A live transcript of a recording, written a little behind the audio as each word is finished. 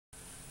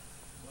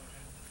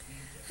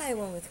Hi,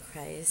 One with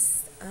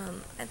Christ.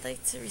 I'd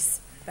like to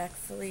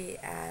respectfully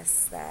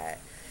ask that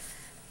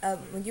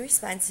when you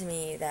respond to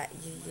me, that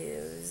you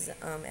use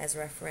as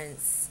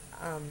reference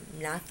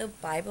not the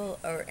Bible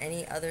or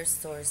any other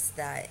source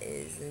that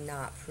is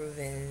not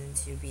proven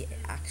to be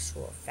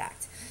actual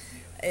fact.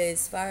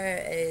 As far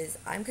as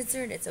I'm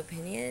concerned, it's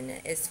opinion.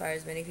 As far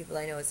as many people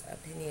I know, it's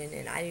opinion,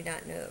 and I do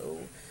not know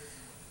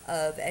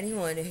of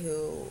anyone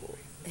who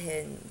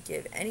can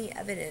give any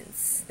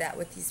evidence that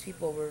what these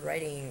people were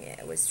writing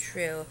was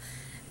true,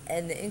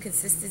 and the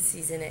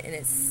inconsistencies in it in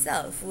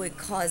itself would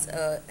cause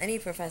any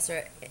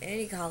professor at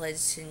any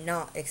college to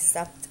not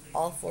accept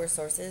all four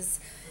sources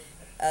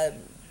um,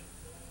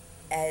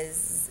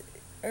 as,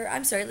 or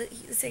I'm sorry,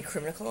 let's say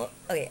criminal.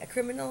 Okay, a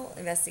criminal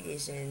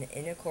investigation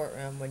in a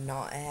courtroom would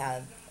not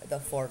have the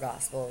four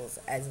gospels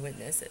as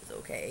witnesses.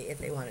 Okay, if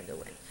they wanted to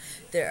win,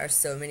 there are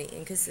so many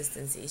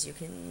inconsistencies. You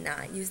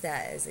cannot use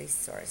that as a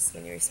source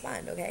when you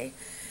respond. Okay,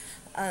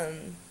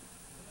 um,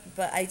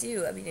 but I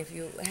do. I mean, if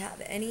you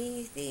have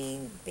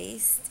anything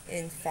based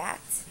in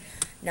fact,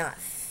 not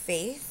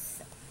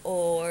faith,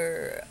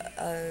 or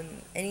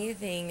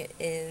anything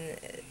in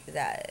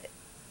that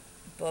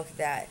book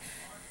that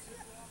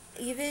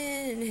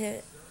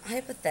even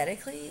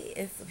hypothetically,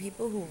 if the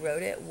people who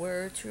wrote it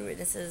were true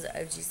witnesses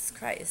of Jesus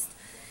Christ,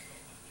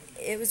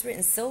 it was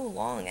written so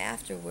long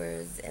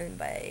afterwards and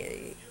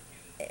by.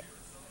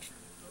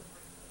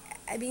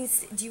 I mean,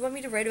 do you want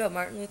me to write about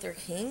Martin Luther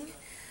King?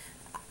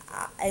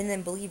 And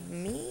then believe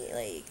me,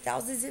 like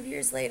thousands of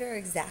years later,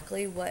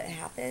 exactly what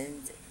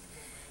happened?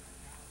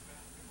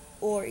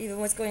 Or even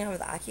what's going on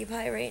with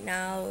Occupy right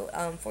now,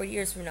 40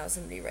 years from now,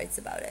 somebody writes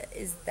about it.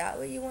 Is that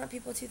what you want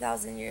people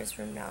 2,000 years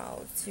from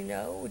now to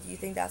know? Do you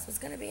think that's what's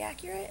going to be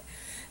accurate?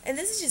 And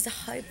this is just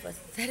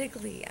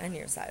hypothetically on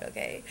your side,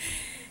 okay?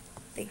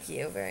 Thank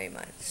you very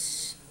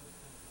much.